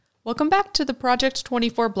Welcome back to the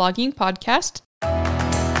P24 Blogging Podcast.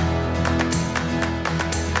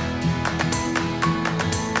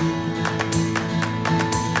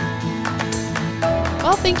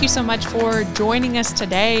 Well, thank you so much for joining us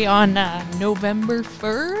today on November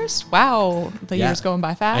 1st. Wow, the year's going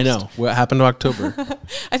by fast. I know. What happened to October?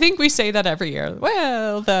 I think we say that every year.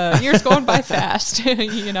 Well, the year's going by fast,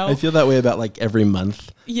 you know. I feel that way about like every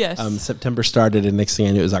month. Yes. September started and next thing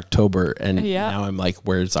I knew it was October. And Yeah. now I'm like,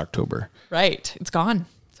 where's October? Right. It's gone.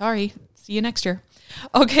 Sorry. See you next year.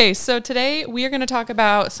 Okay, so today we are going to talk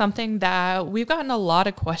about something that we've gotten a lot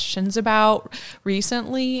of questions about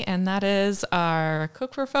recently, and that is our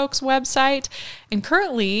Cook for Folks website. And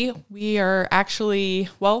currently, we are actually,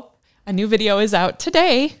 a new video is out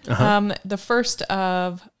today, the first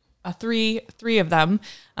of three of them,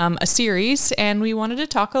 a series, and we wanted to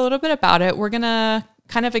talk a little bit about it. We're going to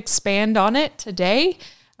kind of expand on it today,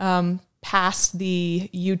 past the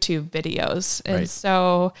YouTube videos. And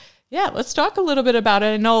so... yeah, let's talk a little bit about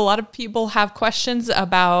it. I know a lot of people have questions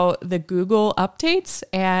about the Google updates,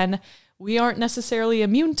 and we aren't necessarily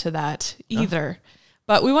immune to that either.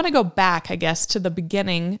 But we want to go back, I guess, to the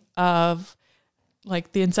beginning of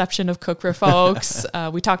like the inception of Cook for Folks.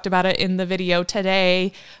 We talked about it in the video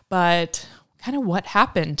today, but kind of what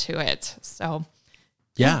happened to it. So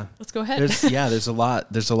yeah, let's go ahead. There's a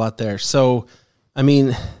lot there. So, I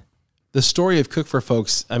mean, the story of Cook for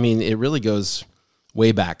Folks, I mean, it really goes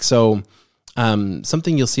way back. So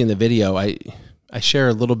something you'll see in the video, I share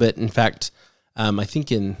a little bit. In fact, I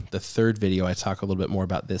think in the third video, I talk a little bit more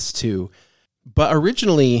about this too. But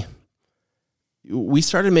originally, we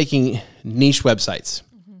started making niche websites.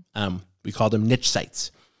 We called them niche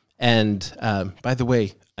sites. And by the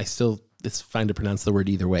way, it's fine to pronounce the word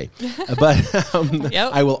either way. But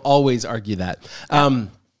I will always argue that.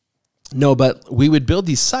 No, but we would build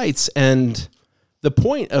these sites, and the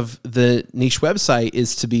point of the niche website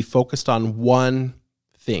is to be focused on one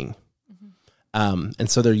thing. And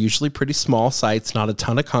so they're usually pretty small sites, not a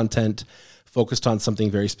ton of content, focused on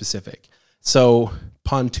something very specific. So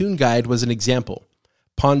Pontoon Guide was an example.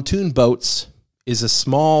 Pontoon boats is a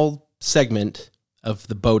small segment of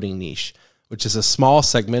the boating niche, which is a small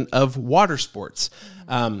segment of water sports,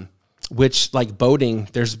 which like boating,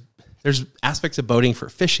 there's aspects of boating for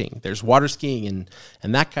fishing. There's water skiing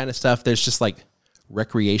and that kind of stuff. There's just like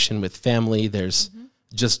recreation with family. There's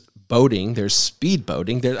just boating. There's speed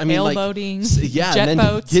boating. Boating, jet and then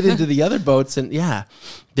boats. Get into the other boats, and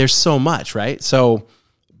there's so much, right? So,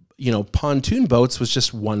 pontoon boats was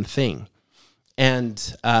just one thing, and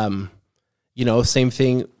same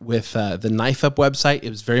thing with the Knife Up website. It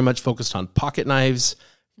was very much focused on pocket knives,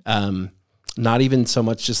 not even so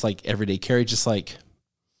much just like everyday carry, just like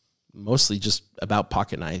mostly just about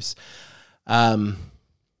pocket knives.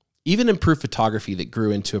 Even Improved Photography, that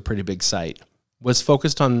grew into a pretty big site, was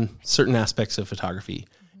focused on certain aspects of photography.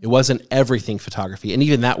 It wasn't everything photography. And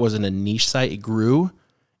even that wasn't a niche site. It grew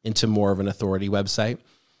into more of an authority website.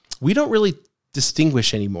 We don't really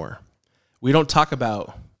distinguish anymore. We don't talk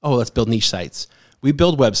about, let's build niche sites. We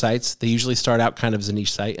build websites. They usually start out kind of as a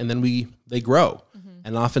niche site, and then they grow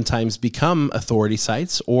and oftentimes become authority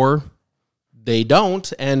sites, or they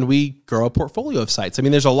don't, and we grow a portfolio of sites. I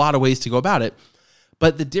mean, there's a lot of ways to go about it.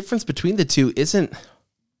 But the difference between the two isn't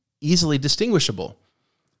easily distinguishable.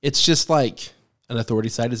 It's just like an authority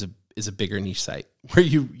site is a bigger niche site where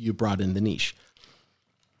you brought in the niche.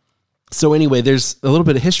 So anyway, there's a little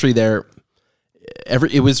bit of history there.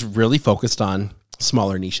 It was really focused on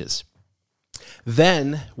smaller niches.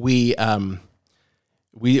 Then we opened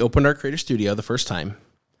our Creator Studio the first time,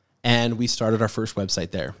 and we started our first website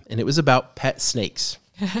there. And it was about pet snakes.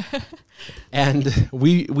 And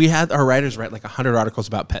we had our writers write like 100 articles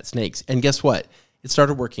about pet snakes. And guess what? It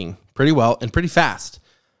started working pretty well and pretty fast.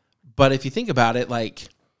 But if you think about it, like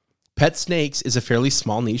pet snakes is a fairly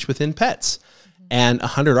small niche within pets. And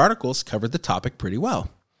 100 articles covered the topic pretty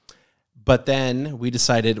well. But then we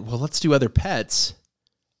decided, well, let's do other pets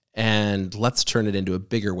and let's turn it into a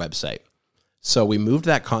bigger website. So we moved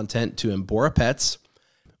that content to Embora Pets,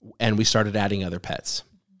 and we started adding other pets.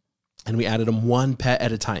 And we added them one pet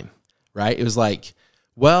at a time, right? It was like,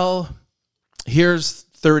 well, here's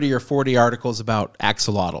 30 or 40 articles about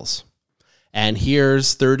axolotls. And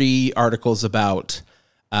here's 30 articles about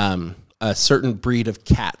a certain breed of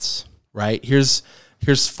cats, right? Here's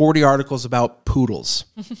 40 articles about poodles.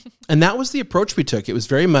 And that was the approach we took. It was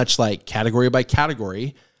very much like category by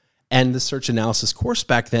category. And the search analysis course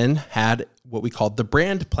back then had what we called the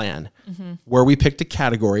brand plan, where we picked a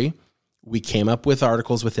category, we came up with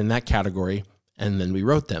articles within that category, and then we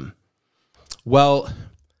wrote them. Well,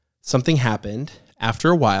 something happened After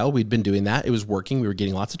a while, we'd been doing that. It was working. We were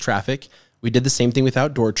getting lots of traffic. We did the same thing with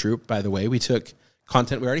Outdoor Troop, by the way. We took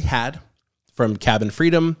content we already had from Cabin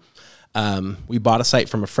Freedom. We bought a site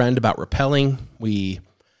from a friend about rappelling. We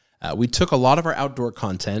took a lot of our outdoor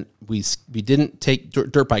content. We didn't take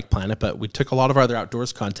Dirt Bike Planet, but we took a lot of our other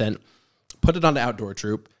outdoors content, put it onto Outdoor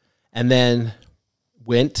Troop, and then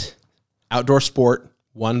went outdoor sport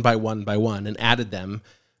one by one by one and added them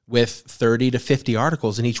with 30 to 50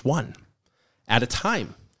 articles in each one at a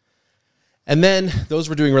time. And then those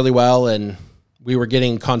were doing really well, and we were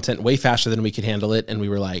getting content way faster than we could handle it, and we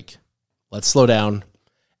were like, let's slow down.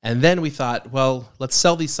 And then we thought, well, let's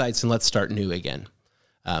sell these sites and let's start new again.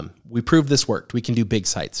 We proved this worked. We can do big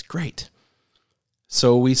sites. Great.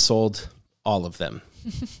 So we sold all of them.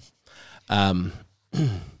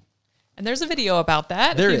 And there's a video about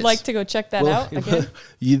that. There if you'd is. like to go check that out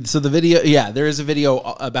again. So the video, there is a video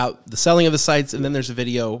about the selling of the sites, and then there's a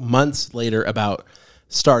video months later about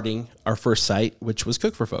starting our first site, which was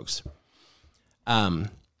Cook for Folks. And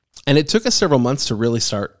it took us several months to really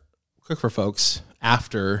start Cook for Folks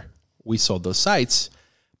after we sold those sites,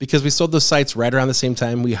 because we sold those sites right around the same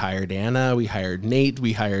time. We hired Anna, we hired Nate,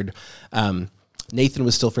 we hired Nathan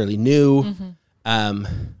was still fairly new. Mm-hmm.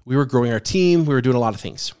 We were growing our team. We were doing a lot of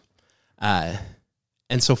things. And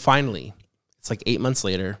so finally, it's like 8 months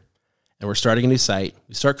later, and we're starting a new site.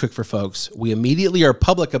 We start Cook for Folks. We immediately are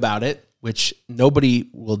public about it, which nobody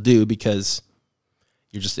will do because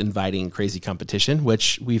you're just inviting crazy competition,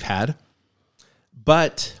 which we've had.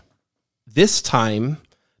 But this time,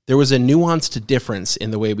 there was a nuanced difference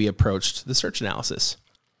in the way we approached the search analysis.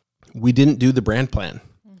 We didn't do the brand plan.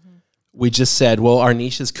 Mm-hmm. We just said, well, our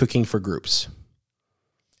niche is cooking for groups.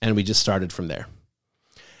 And we just started from there.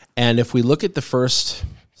 And if we look at the first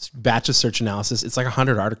batch of search analysis, it's like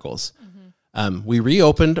 100 articles. Mm-hmm. We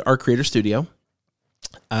reopened our creator studio.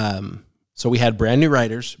 So we had brand new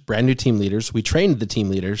writers, brand new team leaders. We trained the team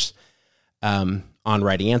leaders on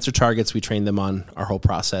writing answer targets. We trained them on our whole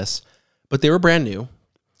process. But they were brand new.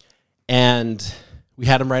 And we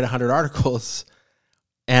had them write 100 articles.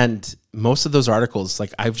 And most of those articles,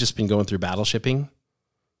 like I've just been going through battle shipping,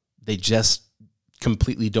 they just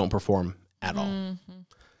completely don't perform at all. Mm-hmm.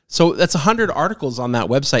 So that's 100 articles on that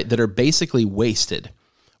website that are basically wasted,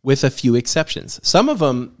 with a few exceptions. Some of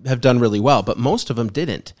them have done really well, but most of them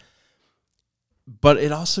didn't. But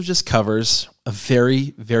it also just covers a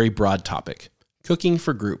very, very broad topic. Cooking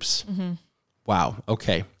for groups. Mm-hmm. Wow.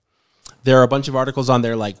 Okay. There are a bunch of articles on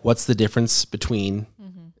there like, what's the difference between,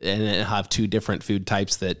 and it'll have two different food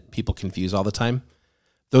types that people confuse all the time.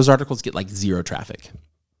 Those articles get like zero traffic.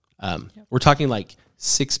 We're talking like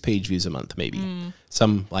 6 page views a month, maybe.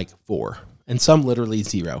 Some like 4, and some literally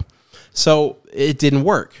 0. So it didn't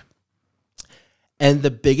work. And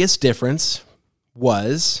the biggest difference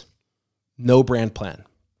was no brand plan.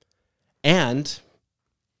 And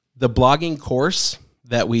the blogging course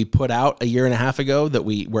that we put out a year and a half ago,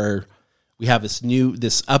 where we have this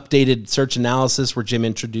updated search analysis where Jim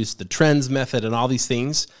introduced the trends method and all these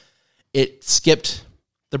things, it skipped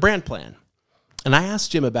the brand plan. And I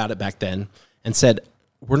asked Jim about it back then and said,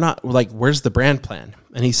 where's the brand plan?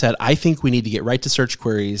 And he said, I think we need to get right to search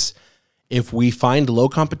queries. If we find low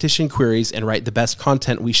competition queries and write the best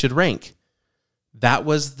content, we should rank. That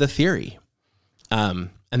was the theory. And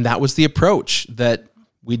that was the approach that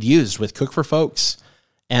we'd used with Cook for Folks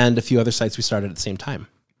and a few other sites we started at the same time.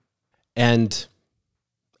 And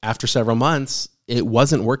after several months, it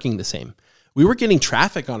wasn't working the same. We were getting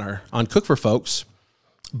traffic on Cook for Folks,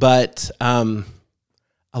 but a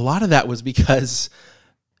lot of that was because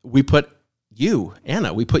we put you,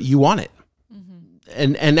 Anna, on it.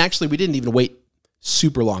 Mm-hmm. And actually, we didn't even wait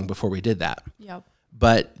super long before we did that. Yep.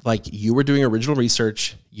 But like, you were doing original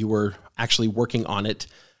research. You were actually working on it.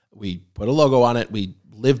 We put a logo on it. We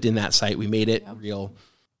lived in that site. We made it real.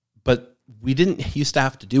 But we didn't used to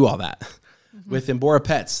have to do all that. Mm-hmm. With Embora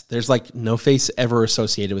Pets, there's like no face ever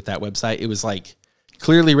associated with that website. It was like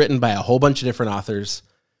clearly written by a whole bunch of different authors.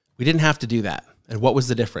 We didn't have to do that. And what was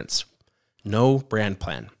the difference? No brand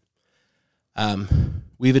plan.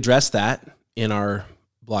 We've addressed that in our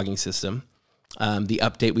blogging system. The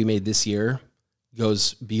update we made this year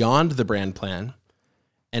goes beyond the brand plan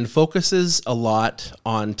and focuses a lot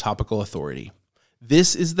on topical authority.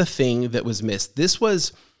 This is the thing that was missed.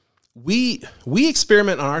 We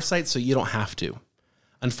experiment on our site so you don't have to.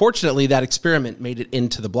 Unfortunately, that experiment made it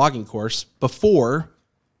into the blogging course before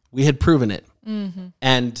we had proven it. Mm-hmm.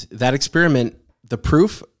 And that experiment, the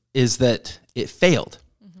proof is that it failed.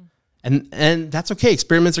 Mm-hmm. And that's okay.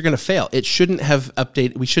 Experiments are going to fail. We shouldn't have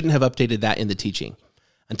updated that in the teaching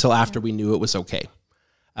until after we knew it was okay.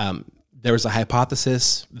 There was a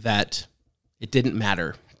hypothesis that It didn't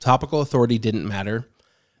matter. Topical authority didn't matter.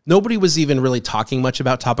 Nobody was even really talking much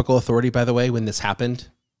about topical authority, by the way, when this happened.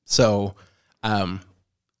 So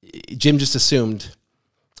Jim just assumed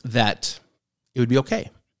that it would be okay.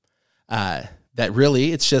 That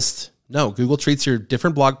really, it's just, no, Google treats your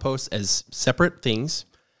different blog posts as separate things,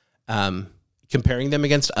 comparing them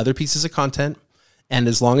against other pieces of content. And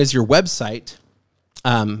as long as your website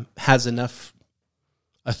has enough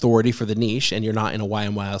authority for the niche and you're not in a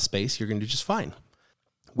YMYL space, you're going to do just fine.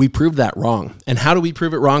 We proved that wrong. And how do we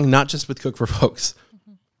prove it wrong? Not just with Cook for Folks.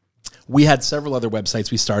 We had several other websites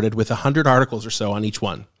we started with 100 articles or so on each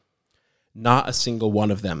one. Not a single one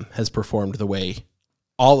of them has performed the way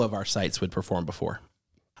all of our sites would perform before.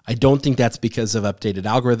 I don't think that's because of updated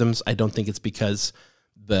algorithms. I don't think it's because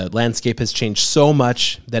the landscape has changed so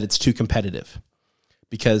much that it's too competitive.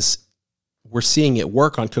 Because we're seeing it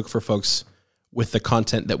work on Cook for Folks with the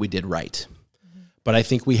content that we did right. But I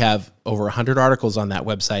think we have over 100 articles on that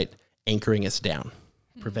website anchoring us down,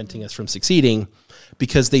 preventing us from succeeding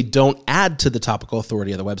because they don't add to the topical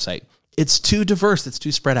authority of the website. It's too diverse. It's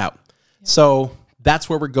too spread out. Yep. So that's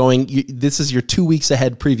where we're going. This is your 2 weeks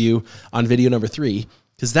ahead preview on video number 3,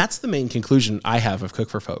 because that's the main conclusion I have of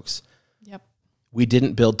Cook for Folks. Yep. We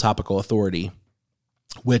didn't build topical authority,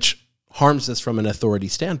 which harms us from an authority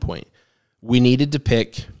standpoint. We needed to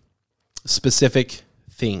pick specific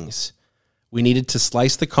things. We needed to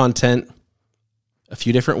slice the content a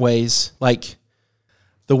few different ways. Like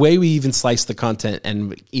the way we even slice the content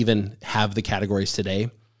and even have the categories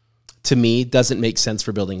today, to me, doesn't make sense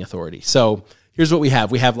for building authority. So here's what we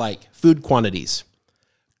have. We have like food quantities.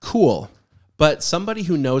 Cool. But somebody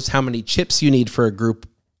who knows how many chips you need for a group,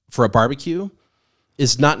 for a barbecue,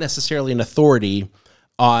 is not necessarily an authority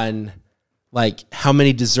on like how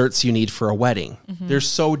many desserts you need for a wedding. Mm-hmm. They're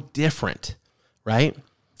so different, right?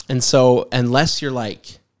 And so unless you're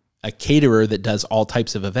like a caterer that does all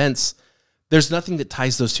types of events, there's nothing that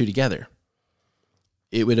ties those two together.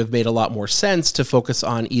 It would have made a lot more sense to focus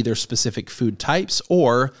on either specific food types,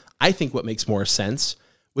 or I think what makes more sense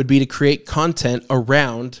would be to create content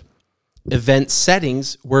around event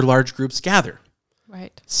settings where large groups gather.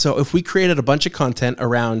 Right. So if we created a bunch of content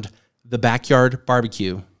around the backyard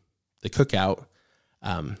barbecue, the cookout,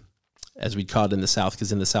 as we'd call it in the South,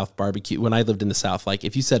 because in the South, barbecue, when I lived in the South, like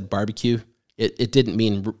if you said barbecue, it didn't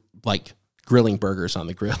mean like grilling burgers on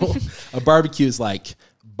the grill. A barbecue is like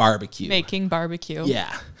barbecue. Making barbecue.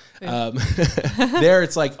 Yeah. There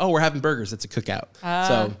it's like, oh, we're having burgers. It's a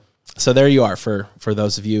cookout. So there you are for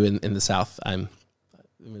those of you in the South. I'm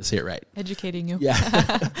going to say it right. Educating you. Yeah.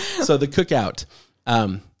 So the cookout,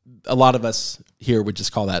 a lot of us here would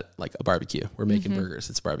just call that like a barbecue. We're making burgers.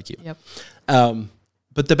 It's barbecue. Yep.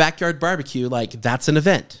 But the backyard barbecue, like that's an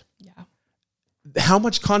event. Yeah. How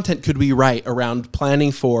much content could we write around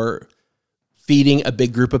planning for feeding a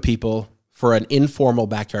big group of people for an informal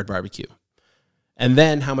backyard barbecue? And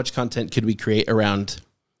then how much content could we create around,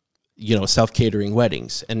 self-catering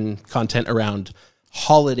weddings and content around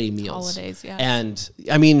holiday meals? Holidays, yeah. And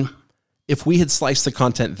I mean, if we had sliced the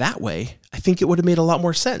content that way, I think it would have made a lot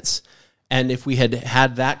more sense. And if we had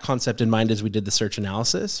had that concept in mind as we did the search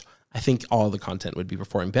analysis, I think all the content would be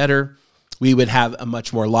performing better. We would have a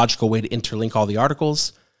much more logical way to interlink all the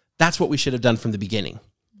articles. That's what we should have done from the beginning.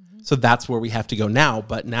 Mm-hmm. So that's where we have to go now.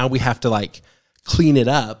 But now we have to like clean it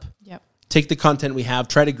up, take the content we have,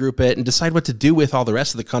 try to group it, and decide what to do with all the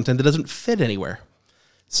rest of the content that doesn't fit anywhere.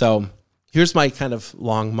 So here's my kind of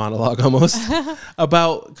long monologue almost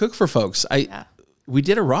about Cook for Folks. We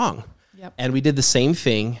did it wrong. Yep. And we did the same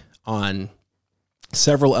thing on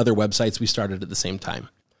several other websites we started at the same time.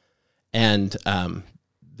 And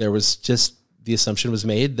there was just, the assumption was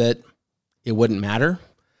made that it wouldn't matter.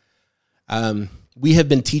 We have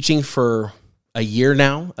been teaching for a year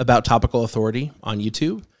now about topical authority on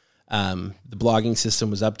YouTube. The blogging system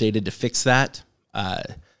was updated to fix that.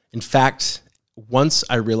 In fact, once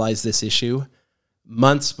I realized this issue,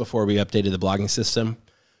 months before we updated the blogging system,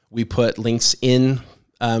 we put links in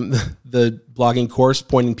the blogging course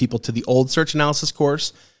pointing people to the old search analysis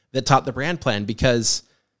course that taught the brand plan because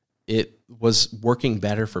it was working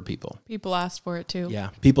better for people. People asked for it too. Yeah,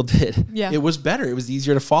 people did. Yeah. It was better. It was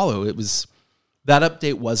easier to follow. That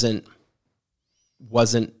update wasn't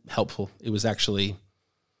helpful. It was actually,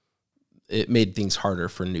 it made things harder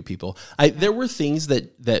for new people. There were things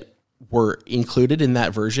that were included in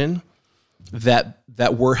that version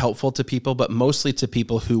that were helpful to people, but mostly to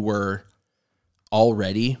people who were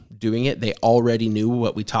already doing it. They already knew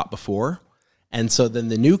what we taught before. And so then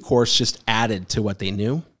the new course just added to what they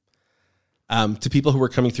knew. To people who were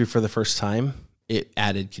coming through for the first time, it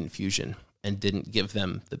added confusion and didn't give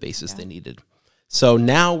them the basis they needed. So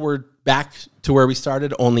now we're back to where we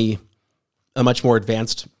started, only a much more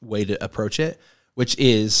advanced way to approach it, which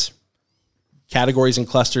is categories and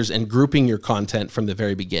clusters and grouping your content from the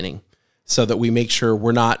very beginning so that we make sure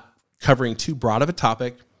we're not covering too broad of a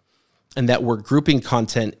topic and that we're grouping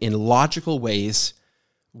content in logical ways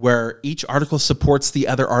where each article supports the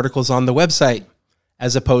other articles on the website,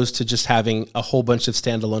 as opposed to just having a whole bunch of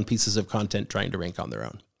standalone pieces of content trying to rank on their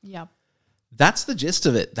own. Yeah. That's the gist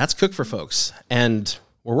of it. That's Cook for Folks. And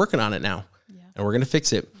we're working on it now. Yeah. And we're going to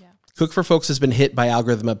fix it. Yeah. Cook for Folks has been hit by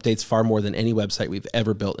algorithm updates far more than any website we've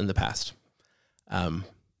ever built in the past. And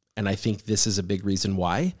I think this is a big reason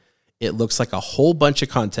why. It looks like a whole bunch of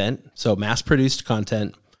content, so mass-produced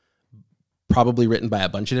content, probably written by a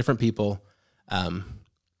bunch of different people. And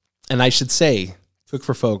I should say, Cook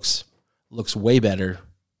for Folks looks way better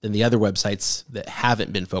than the other websites that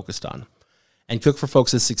haven't been focused on. And Cook for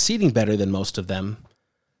Folks is succeeding better than most of them,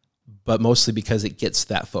 but mostly because it gets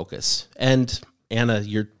that focus. And Anna,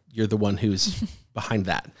 you're the one who's behind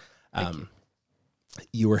that.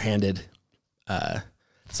 You were handed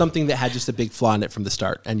something that had just a big flaw in it from the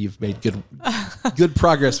start, and you've made good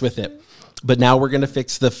progress with it. But now we're going to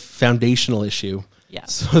fix the foundational issue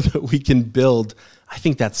so that we can build. I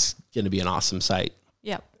think that's going to be an awesome site.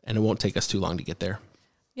 Yeah. And it won't take us too long to get there.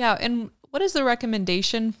 Yeah. And what is the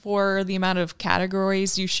recommendation for the amount of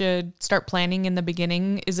categories you should start planning in the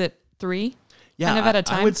beginning? Is it 3? Yeah, kind of at a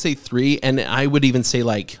time? I would say 3. And I would even say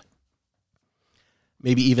like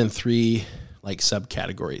maybe even 3 like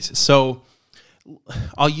subcategories. So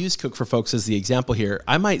I'll use Cook for Folks as the example here.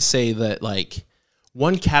 I might say that like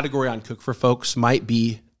one category on Cook for Folks might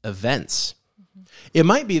be events. Mm-hmm. It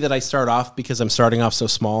might be that I start off, because I'm starting off so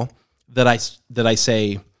small, that I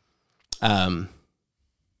say, one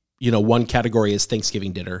category is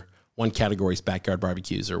Thanksgiving dinner, one category is backyard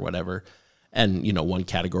barbecues or whatever, and one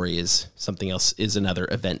category is something else, is another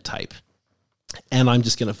event type, and I'm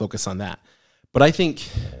just going to focus on that. But I think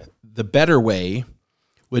the better way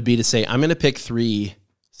would be to say I'm going to pick 3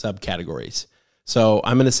 subcategories. So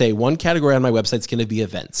I'm going to say one category on my website is going to be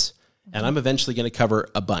events, and I'm eventually going to cover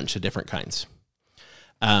a bunch of different kinds.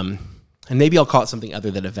 And maybe I'll call it something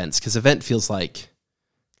other than events, because event feels like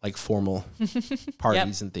formal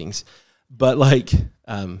parties and things. But like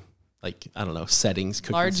I don't know, settings,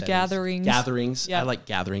 large settings, gatherings. Yep. I like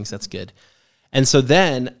gatherings. That's good. And so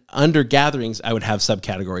then under gatherings, I would have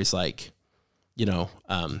subcategories like,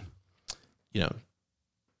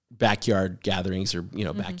 backyard gatherings or,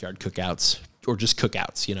 backyard cookouts or just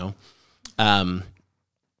cookouts,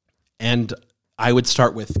 and I would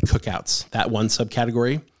start with cookouts, that one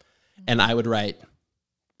subcategory. And I would write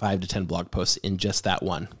 5 to 10 blog posts in just that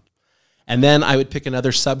one. And then I would pick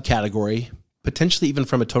another subcategory, potentially even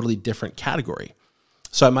from a totally different category.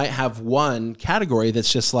 So I might have one category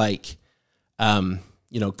that's just like,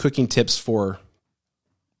 cooking tips for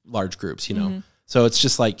large groups, Mm-hmm. So it's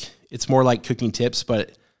just like, it's more like cooking tips,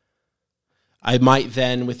 but I might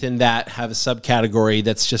then within that have a subcategory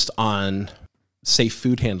that's just on safe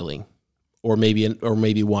food handling, or maybe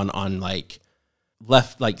one on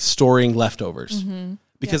storing leftovers,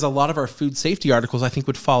 because a lot of our food safety articles I think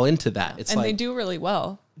would fall into that. It's and they do really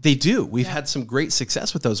well. They do. We've had some great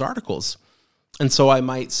success with those articles. And so I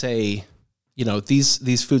might say,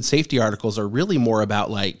 these food safety articles are really more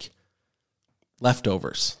about like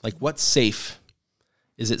leftovers. Like, what's safe?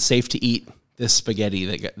 Is it safe to eat this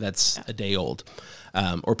spaghetti that's a day old,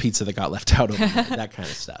 or pizza that got left out overnight, that kind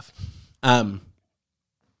of stuff.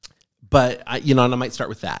 But and I might start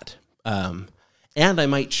with that. And I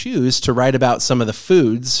might choose to write about some of the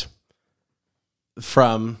foods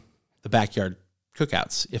from the backyard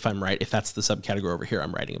cookouts, if that's the subcategory over here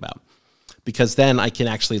I'm writing about, because then I can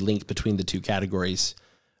actually link between the 2 categories,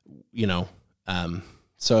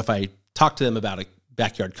 so if I talk to them about a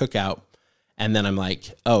backyard cookout and then I'm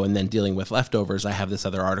like, oh, and then dealing with leftovers, I have this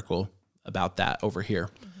other article about that over here.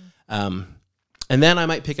 Mm-hmm. And then I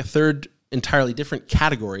might pick a third entirely different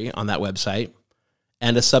category on that website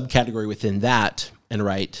and a subcategory within that and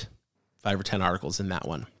write 5 or 10 articles in that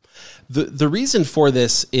one. The reason for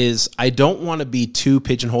this is I don't want to be too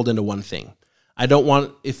pigeonholed into one thing.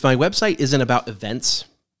 If my website isn't about events,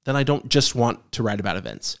 then I don't just want to write about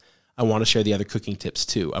events. I want to share the other cooking tips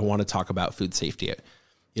too. I want to talk about food safety,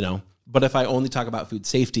 But if I only talk about food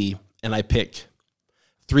safety and I pick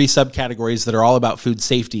 3 subcategories that are all about food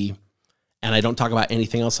safety and I don't talk about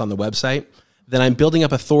anything else on the website, then I'm building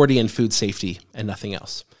up authority in food safety and nothing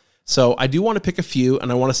else. So I do want to pick a few,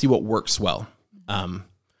 and I want to see what works well.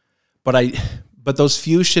 But those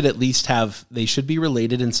few should at least they should be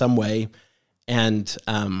related in some way. And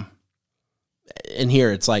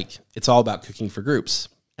here it's all about cooking for groups,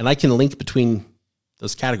 and I can link between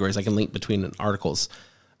those categories. I can link between articles.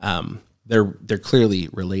 They're clearly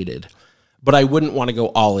related, but I wouldn't want to go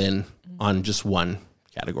all in on just one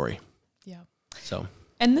category. Yeah. So.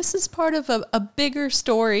 And this is part of a bigger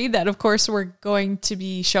story that, of course, we're going to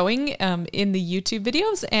be showing in the YouTube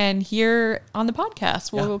videos and here on the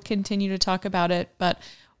podcast. We'll continue to talk about it. But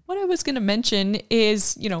what I was going to mention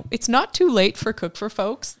is, it's not too late for Cook for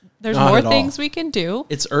Folks. There's more things we can do.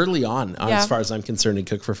 It's early on as far as I'm concerned in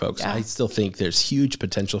Cook for Folks. Yeah. I still think there's huge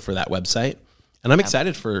potential for that website, and I'm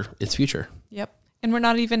excited for its future. Yep. And we're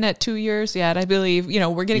not even at 2 years yet. I believe,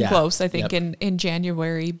 we're getting close, I think, in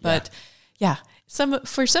January. But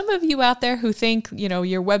for some of you out there who think,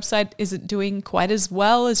 your website isn't doing quite as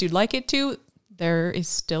well as you'd like it to, there is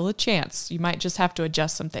still a chance. You might just have to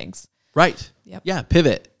adjust some things. Right. Yep. Yeah.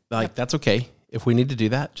 Pivot. That's okay. If we need to do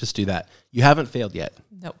that, just do that. You haven't failed yet.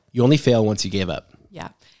 Nope. You only fail once you gave up. Yeah.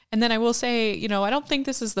 And then I will say, I don't think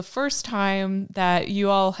this is the first time that you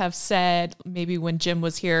all have said, maybe when Jim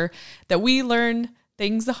was here, that we learn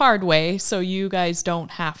things the hard way so you guys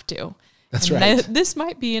don't have to. That's right. This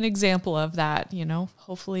might be an example of that,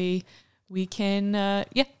 Hopefully we can,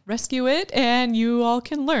 rescue it and you all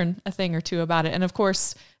can learn a thing or two about it. And of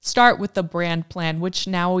course, start with the brand plan, which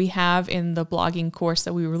now we have in the blogging course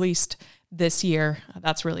that we released this year.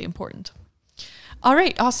 That's really important. All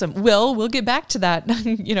right, awesome. We'll get back to that,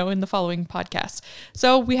 in the following podcast.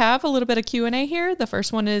 So we have a little bit of Q&A here. The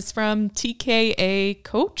first one is from TKA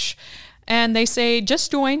Coach, and they say,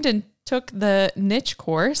 just joined and took the niche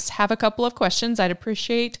course. Have a couple of questions I'd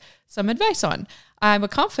appreciate some advice on. I'm a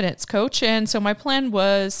confidence coach, and so my plan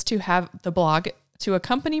was to have the blog to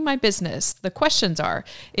accompany my business. The questions are,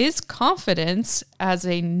 is confidence as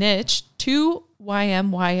a niche too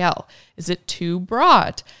YMYL? Is it too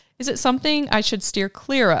broad? Is it something I should steer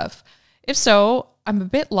clear of? If so, I'm a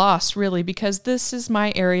bit lost, really, because this is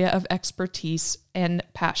my area of expertise and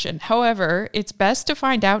passion. However, it's best to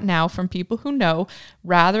find out now from people who know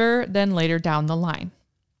rather than later down the line.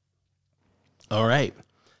 All right.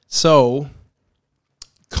 So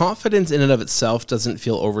confidence in and of itself doesn't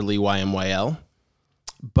feel overly YMYL,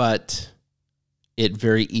 but it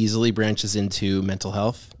very easily branches into mental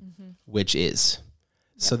health, which is.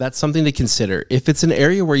 So that's something to consider. If it's an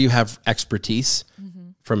area where you have expertise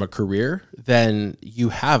from a career, then you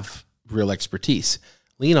have real expertise.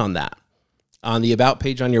 Lean on that. On the about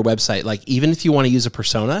page on your website, even if you want to use a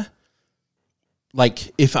persona,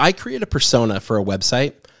 if I create a persona for a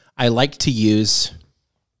website, I like to use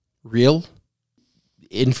real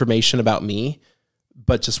information about me,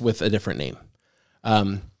 but just with a different name.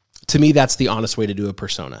 To me, that's the honest way to do a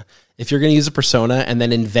persona. If you're going to use a persona and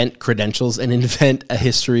then invent credentials and invent a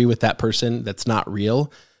history with that person that's not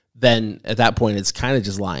real, then at that point it's kind of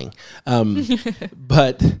just lying.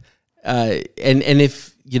 But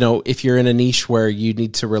if you're in a niche where you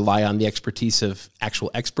need to rely on the expertise of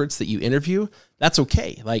actual experts that you interview, that's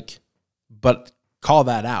okay. But call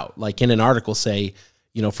that out. In an article, say,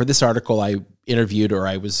 for this article I interviewed or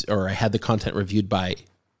I had the content reviewed by,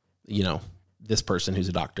 this person who's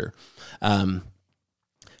a doctor.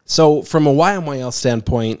 So from a YMYL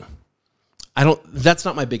standpoint, that's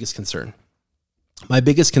not my biggest concern. My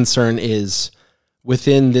biggest concern is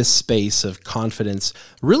within this space of confidence,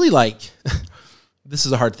 really this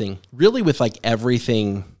is a hard thing, really with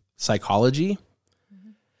everything psychology,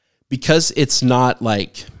 because it's not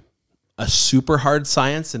a super hard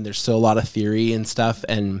science and there's still a lot of theory and stuff,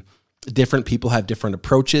 and different people have different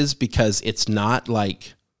approaches because it's not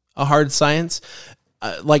a hard science.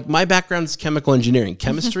 My background's chemical engineering.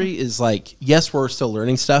 Chemistry is yes, we're still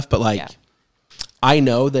learning stuff, but I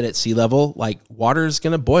know that at sea level, water is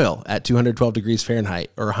going to boil at 212 degrees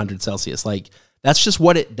Fahrenheit or 100 Celsius. That's just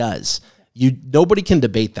what it does. Nobody can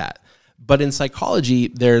debate that. But in psychology,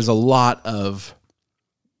 there's a lot of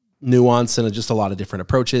nuance and just a lot of different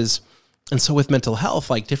approaches. And so with mental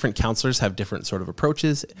health, different counselors have different sort of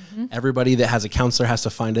approaches. Everybody that has a counselor has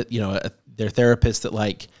to find their therapist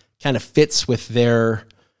that kind of fits with their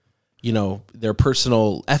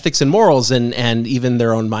personal ethics and morals and even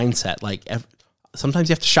their own mindset. Sometimes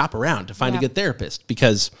you have to shop around to find a good therapist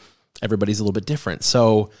because everybody's a little bit different.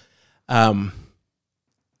 So,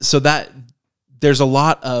 that there's a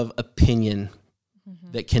lot of opinion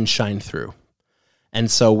that can shine through. And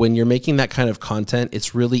so when you're making that kind of content,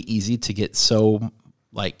 it's really easy to get to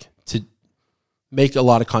make a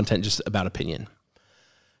lot of content just about opinion.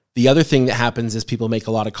 The other thing that happens is people make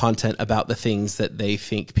a lot of content about the things that they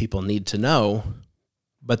think people need to know,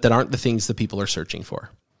 but that aren't the things that people are searching for.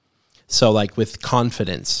 So with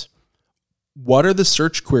confidence, what are the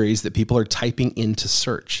search queries that people are typing into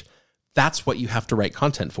search? That's what you have to write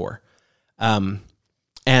content for.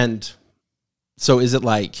 And So is it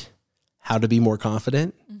like how to be more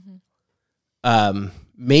confident?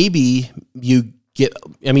 Maybe you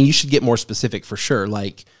should get more specific for sure.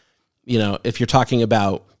 Like, if you're talking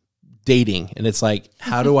about dating and it's like,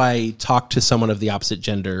 how do I talk to someone of the opposite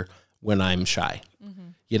gender when I'm shy?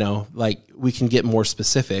 Like we can get more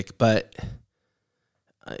specific, but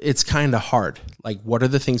it's kind of hard. Like, what are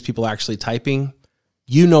the things people are actually typing?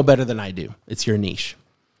 You know better than I do. It's your niche.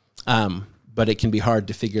 But it can be hard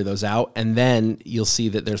to figure those out. And then you'll see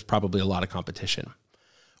that there's probably a lot of competition.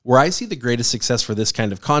 Where I see the greatest success for this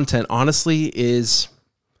kind of content, honestly, is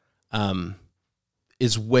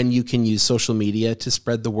when you can use social media to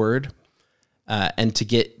spread the word and to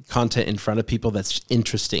get content in front of people that's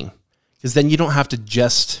interesting. Because then you don't have to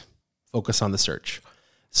just focus on the search.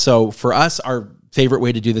 So for us, our favorite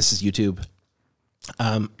way to do this is YouTube.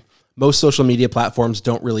 Most social media platforms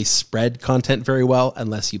don't really spread content very well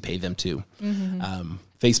unless you pay them to.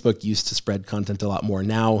 Facebook used to spread content a lot more.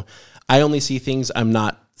 Now, I only see things I'm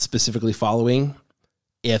not specifically following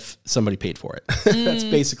if somebody paid for it. That's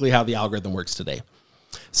basically how the algorithm works today.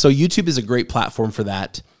 So YouTube is a great platform for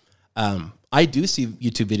that. I do see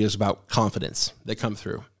YouTube videos about confidence that come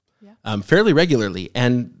through fairly regularly.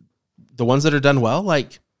 And the ones that are done well,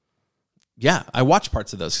 like, yeah, I watch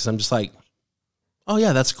parts of those because I'm just like, oh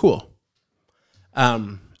yeah, that's cool.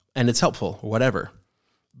 And it's helpful or whatever.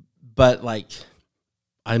 But like,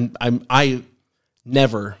 I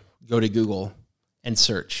never go to Google and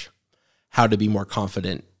search how to be more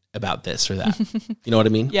confident about this or that. You know what I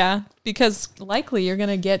mean? Yeah, because likely you're going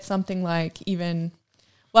to get something like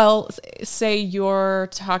say you're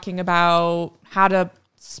talking about how to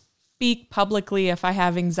speak publicly if I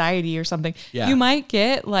have anxiety or something. Yeah. You might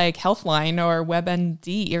get like Healthline or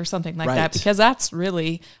WebMD or something like that, because that's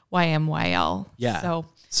really YMYL. Yeah.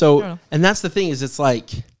 So and that's the thing is it's like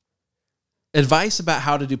advice about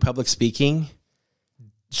how to do public speaking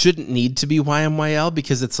shouldn't need to be YMYL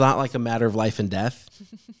because it's not like a matter of life and death,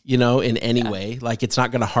 in any way. Like it's not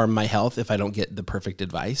going to harm my health if I don't get the perfect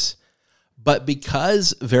advice. But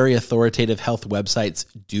because very authoritative health websites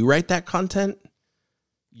do write that content,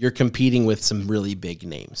 you're competing with some really big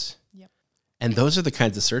names. Yep. And those are the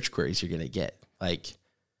kinds of search queries you're going to get. Like,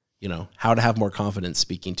 how to have more confidence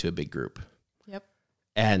speaking to a big group. Yep.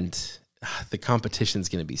 And the competition's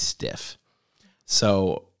going to be stiff.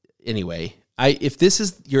 So anyway, if this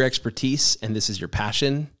is your expertise and this is your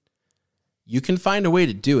passion, you can find a way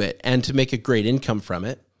to do it and to make a great income from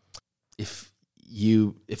it. If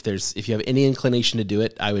you have any inclination to do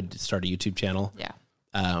it, I would start a YouTube channel. Yeah.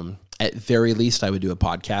 At very least, I would do a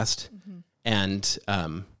podcast and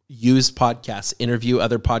use podcasts, interview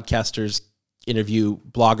other podcasters, interview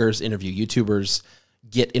bloggers, interview YouTubers,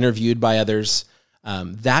 get interviewed by others.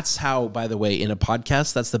 That's how, by the way, in a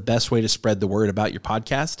podcast, that's the best way to spread the word about your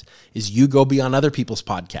podcast is you go be on other people's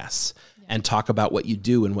podcasts and talk about what you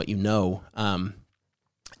do and what you know. And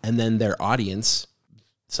then their audience,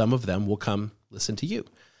 some of them will come listen to you.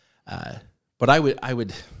 But I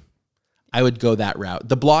would go that route.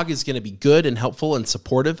 The blog is going to be good and helpful and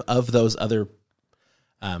supportive of those other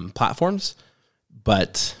platforms,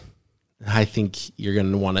 but I think you're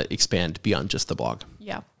going to want to expand beyond just the blog.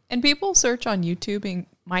 Yeah. And people search on YouTube,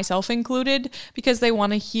 myself included, because they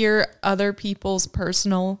want to hear other people's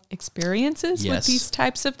personal experiences with these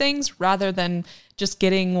types of things rather than just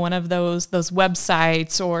getting one of those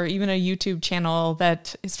websites or even a YouTube channel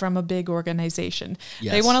that is from a big organization.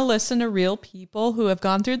 Yes. They want to listen to real people who have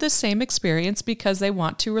gone through the same experience because they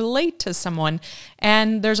want to relate to someone.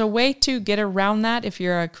 And there's a way to get around that if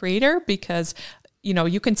you're a creator, because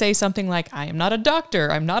you can say something like, I am not a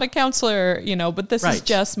doctor, I'm not a counselor, but this is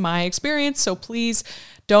just my experience. So please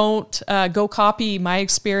don't go copy my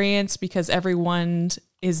experience because everyone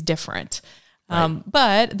is different.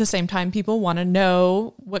 But at the same time, people want to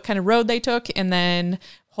know what kind of road they took. And then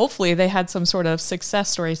hopefully they had some sort of success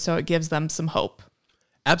story. So it gives them some hope.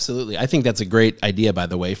 Absolutely. I think that's a great idea, by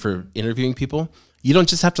the way, for interviewing people. You don't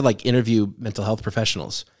just have to interview mental health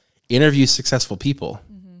professionals, interview successful people.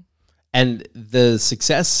 And the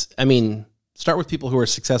success, start with people who are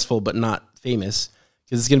successful but not famous,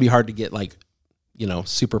 because it's going to be hard to get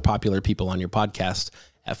super popular people on your podcast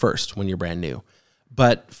at first when you're brand new.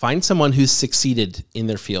 But find someone who's succeeded in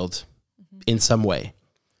their field in some way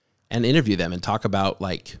and interview them and talk about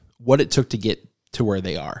what it took to get to where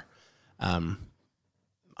they are.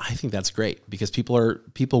 I think that's great because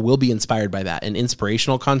people will be inspired by that. And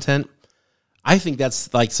inspirational content, I think that's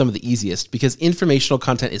some of the easiest because informational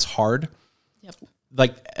content is hard. Yep.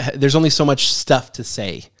 There's only so much stuff to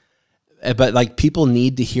say, but people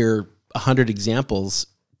need to hear 100 examples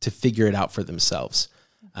to figure it out for themselves.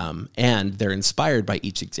 And they're inspired by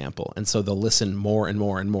each example. And so they'll listen more and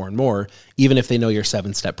more and more and more, even if they know your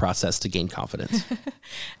 7-step process to gain confidence.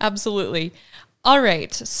 Absolutely. All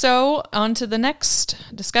right, so on to the next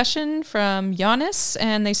discussion from Giannis,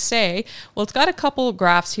 and they say, well, it's got a couple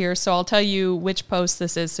graphs here, so I'll tell you which post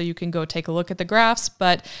this is so you can go take a look at the graphs,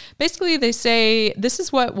 but basically they say, this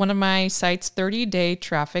is what one of my site's 30-day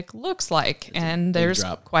traffic looks like, and there's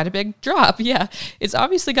quite a big drop. Yeah, it's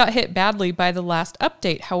obviously got hit badly by the last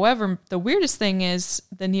update. However, the weirdest thing is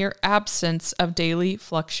the near absence of daily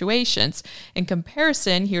fluctuations. In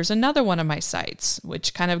comparison, here's another one of my sites,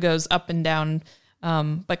 which kind of goes up and down,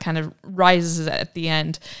 but kind of rises at the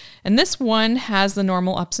end. And this one has the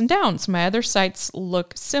normal ups and downs. My other sites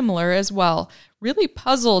look similar as well. Really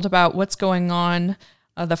puzzled about what's going on.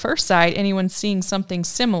 The first site, anyone seeing something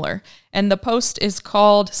similar. And the post is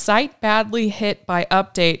called Site Badly Hit by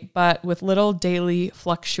Update, but with little daily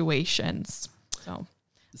fluctuations. So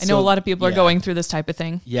I know a lot of people are going through this type of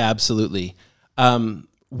thing. Yeah, absolutely.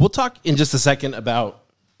 We'll talk in just a second about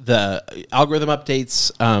the algorithm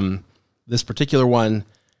updates, this particular one.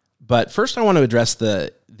 But first I want to address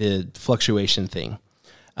the fluctuation thing.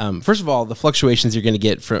 First of all, the fluctuations you're going to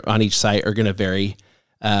get on each site are going to vary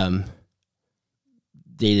day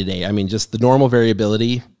to day. I mean, just the normal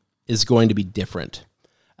variability is going to be different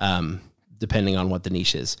depending on what the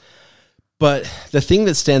niche is. But the thing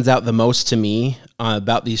that stands out the most to me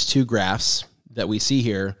about these two graphs that we see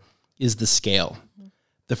here is the scale.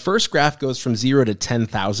 The first graph goes from 0 to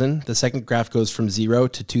 10,000. The second graph goes from 0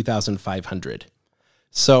 to 2,500.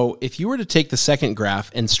 So if you were to take the second graph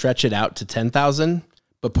and stretch it out to 10,000,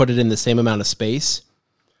 but put it in the same amount of space,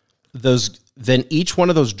 then each one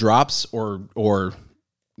of those drops or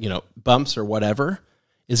bumps or whatever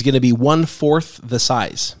is going to be 1/4 the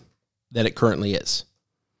size that it currently is.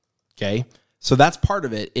 Okay. So that's part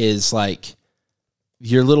of it, is like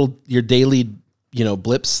your daily,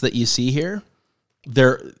 blips that you see here.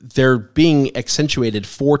 They're being accentuated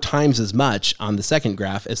 4 times as much on the second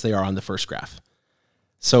graph as they are on the first graph.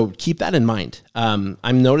 So keep that in mind. I'm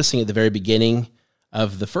noticing at the very beginning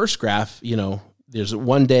of the first graph, there's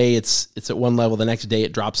one day it's at one level, the next day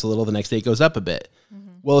it drops a little, the next day it goes up a bit.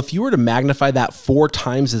 Mm-hmm. Well, if you were to magnify that 4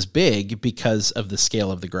 times as big because of the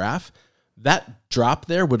scale of the graph, that drop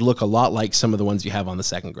there would look a lot like some of the ones you have on the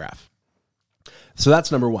second graph. So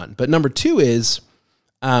that's number one. But number two is,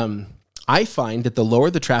 I find that the lower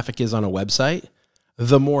the traffic is on a website,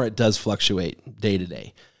 the more it does fluctuate day to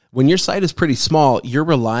day. When your site is pretty small, you're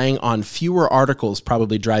relying on fewer articles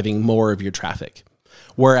probably driving more of your traffic.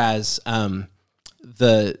 Whereas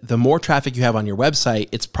the more traffic you have on your website,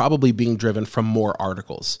 it's probably being driven from more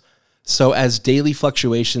articles. So as daily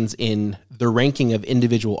fluctuations in the ranking of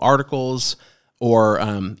individual articles, or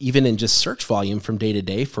even in just search volume from day to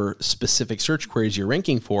day for specific search queries you're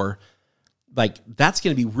ranking for, like that's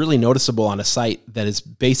going to be really noticeable on a site that is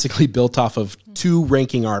basically built off of 2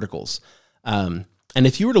 ranking articles. And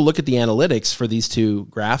if you were to look at the analytics for these 2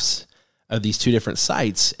 graphs of these 2 different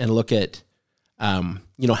sites and look at,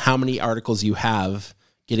 how many articles you have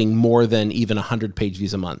getting more than even 100 page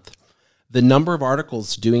views a month, the number of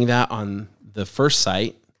articles doing that on the first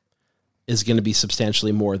site is going to be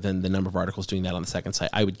substantially more than the number of articles doing that on the second site.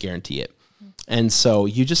 I would guarantee it. And so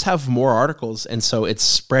you just have more articles. And so it's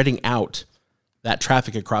spreading out that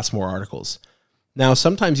traffic across more articles. Now,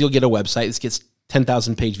 sometimes you'll get a website that gets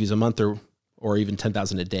 10,000 page views a month or even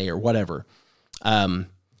 10,000 a day or whatever,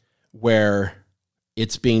 where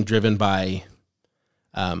it's being driven by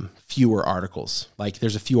fewer articles. Like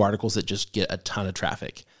there's a few articles that just get a ton of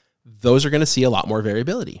traffic. Those are going to see a lot more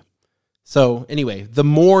variability. So anyway, the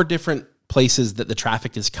more different places that the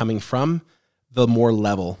traffic is coming from, the more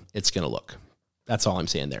level it's going to look. That's all I'm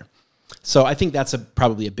saying there. So I think that's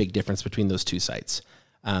probably a big difference between those 2 sites.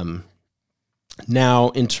 Now,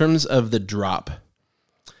 in terms of the drop,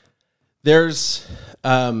 there's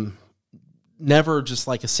never just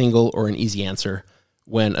like a single or an easy answer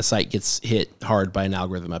when a site gets hit hard by an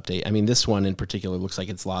algorithm update. I mean, this one in particular looks like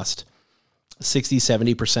it's lost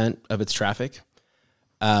 60-70% of its traffic.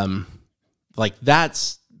 Like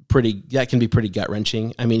that can be pretty gut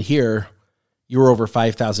wrenching. I mean, here you were over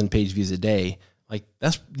 5,000 page views a day. Like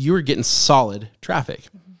you were getting solid traffic.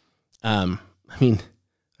 I mean,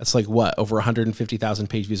 that's like over 150,000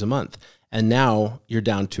 page views a month. And now you're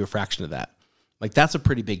down to a fraction of that. Like that's a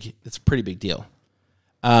pretty big deal.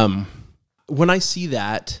 When I see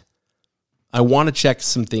that, I want to check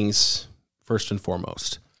some things first and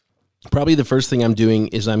foremost. Probably the first thing I'm doing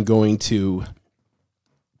is I'm going to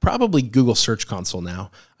probably Google Search Console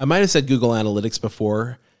now. I might have said Google Analytics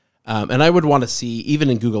before. And I would want to see, even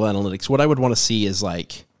in Google Analytics, what I would want to see is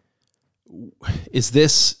like, is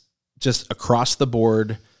this just across the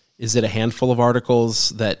board? Is it a handful of articles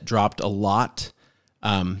that dropped a lot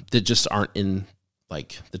that just aren't in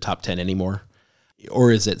like the top 10 anymore?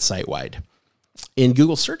 Or is it site-wide? In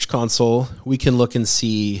Google Search Console, we can look and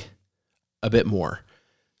see a bit more.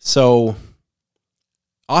 So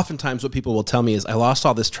oftentimes what people will tell me is, I lost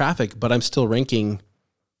all this traffic, but I'm still ranking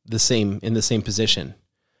in the same position.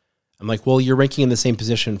 I'm like, well, you're ranking in the same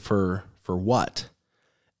position for what?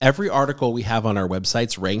 Every article we have on our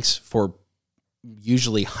websites ranks for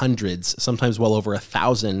usually hundreds, sometimes well over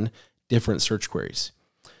 1,000 different search queries.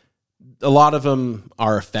 A lot of them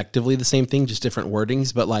are effectively the same thing, just different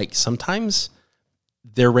wordings, but like sometimes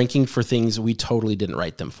they're ranking for things we totally didn't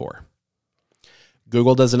write them for.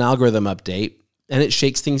 Google does an algorithm update and it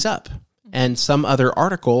shakes things up. And some other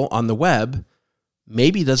article on the web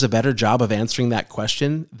maybe does a better job of answering that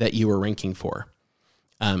question that you were ranking for,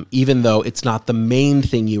 even though it's not the main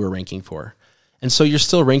thing you were ranking for. And so you're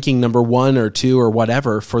still ranking number 1 or 2 or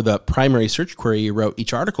whatever for the primary search query you wrote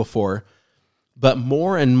each article for. But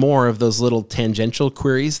more and more of those little tangential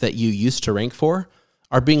queries that you used to rank for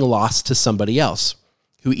are being lost to somebody else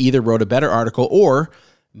who either wrote a better article, or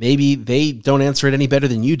maybe they don't answer it any better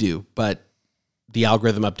than you do, but the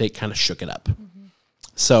algorithm update kind of shook it up. Mm-hmm.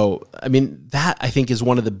 So, I mean, that I think is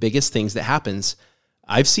one of the biggest things that happens.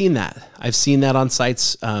 I've seen that. I've seen that on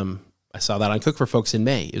sites. I saw that on Cook for Folks in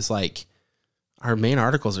May. It was like, our main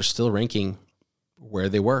articles are still ranking where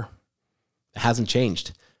they were. It hasn't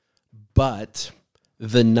changed. But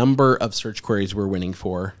the number of search queries we're winning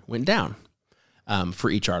for went down for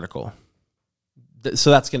each article.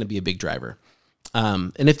 So that's going to be a big driver.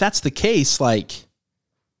 And if that's the case, like,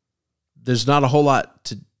 there's not a whole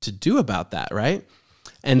lot to do about that, right?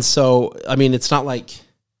 And so, I mean, it's not like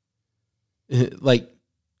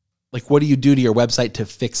what do you do to your website to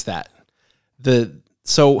fix that?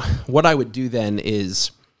 So what I would do then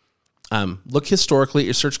is look historically at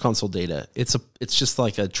your Search Console data. It's just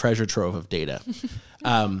like a treasure trove of data.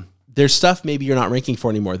 There's stuff maybe you're not ranking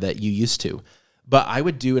for anymore that you used to. But I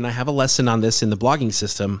would do, and I have a lesson on this in the blogging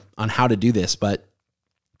system on how to do this, but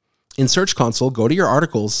in Search Console, go to your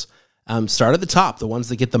articles, start at the top, the ones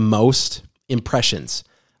that get the most impressions.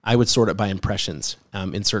 I would sort it by impressions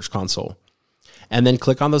in Search Console. And then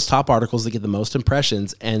click on those top articles that get the most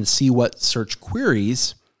impressions and see what search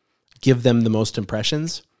queries give them the most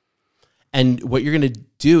impressions. And what you're going to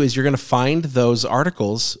do is you're going to find those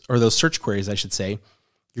articles, or those search queries, I should say.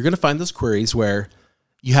 You're going to find those queries where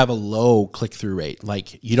you have a low click-through rate.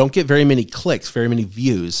 Like, you don't get very many clicks, very many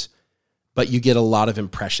views, but you get a lot of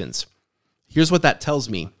impressions. Here's what that tells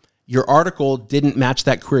me. Your article didn't match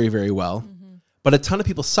that query very well, but a ton of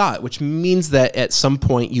people saw it, which means that at some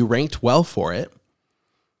point you ranked well for it.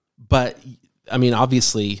 But, I mean,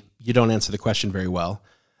 obviously, you don't answer the question very well,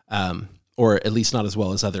 or at least not as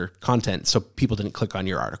well as other content, so people didn't click on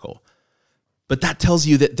your article. But that tells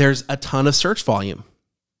you that there's a ton of search volume.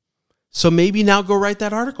 So maybe now go write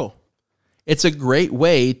that article. It's a great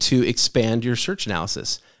way to expand your search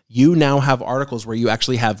analysis. You now have articles where you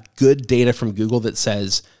actually have good data from Google that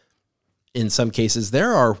says, in some cases,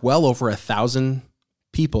 there are well over 1,000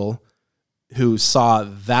 people who saw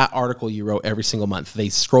that article you wrote every single month. They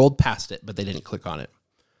scrolled past it, but they didn't click on it.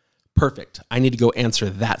 Perfect. I need to go answer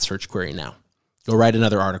that search query now. Go write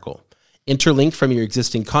another article. Interlink from your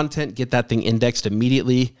existing content, get that thing indexed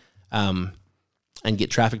immediately, and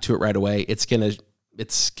get traffic to it right away. It's gonna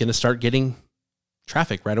start getting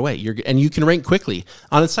traffic right away. And you can rank quickly.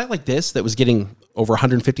 On a site like this that was getting over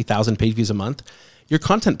 150,000 page views a month, your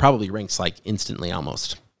content probably ranks like instantly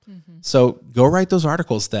almost. Mm-hmm. So go write those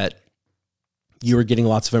articles that you were getting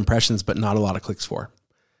lots of impressions but not a lot of clicks for.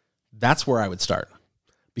 That's where I would start,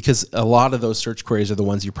 because a lot of those search queries are the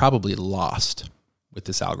ones you probably lost with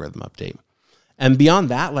this algorithm update. And beyond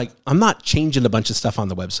that, like, I'm not changing a bunch of stuff on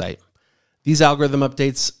the website. These algorithm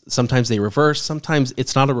updates, sometimes they reverse, sometimes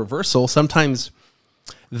it's not a reversal. Sometimes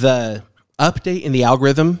the update in the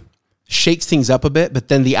algorithm shakes things up a bit, but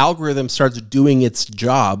then the algorithm starts doing its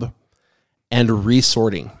job and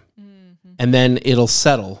resorting. Mm-hmm. And then it'll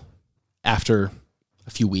settle after a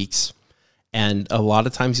few weeks. And a lot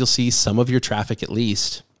of times you'll see some of your traffic, at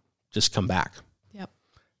least, just come back. Yep.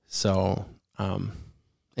 So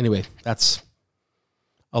anyway, that's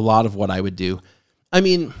a lot of what I would do. I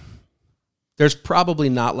mean, there's probably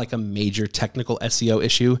not like a major technical SEO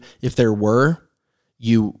issue. If there were,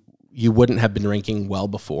 you wouldn't have been ranking well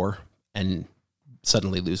before and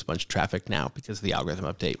suddenly lose a bunch of traffic now because of the algorithm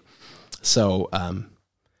update. So,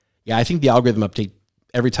 yeah, I think the algorithm update,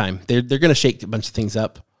 every time, they're going to shake a bunch of things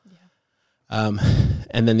up. Yeah.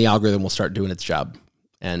 And then the algorithm will start doing its job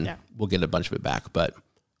and we'll get a bunch of it back. But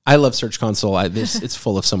I love Search Console. It's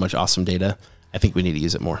full of so much awesome data. I think we need to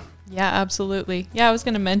use it more. Yeah, absolutely. Yeah, I was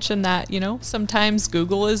going to mention that, sometimes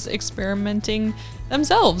Google is experimenting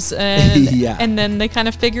themselves and and then they kind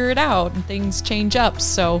of figure it out and things change up.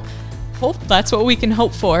 So that's what we can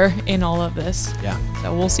hope for in all of this. Yeah.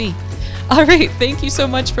 So we'll see. All right. Thank you so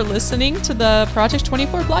much for listening to the Project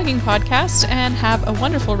 24 blogging podcast, and have a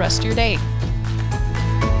wonderful rest of your day.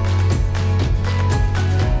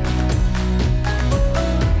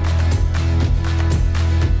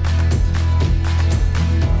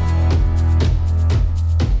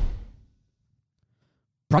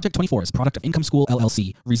 Project 24 is a product of Income School,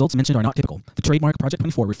 LLC. Results mentioned are not typical. The trademark Project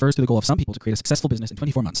 24 refers to the goal of some people to create a successful business in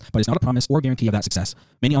 24 months, but is not a promise or guarantee of that success.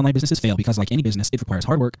 Many online businesses fail because, like any business, it requires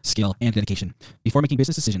hard work, skill, and dedication. Before making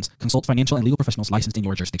business decisions, consult financial and legal professionals licensed in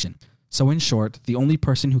your jurisdiction. So in short, the only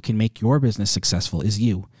person who can make your business successful is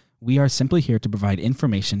you. We are simply here to provide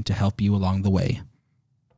information to help you along the way.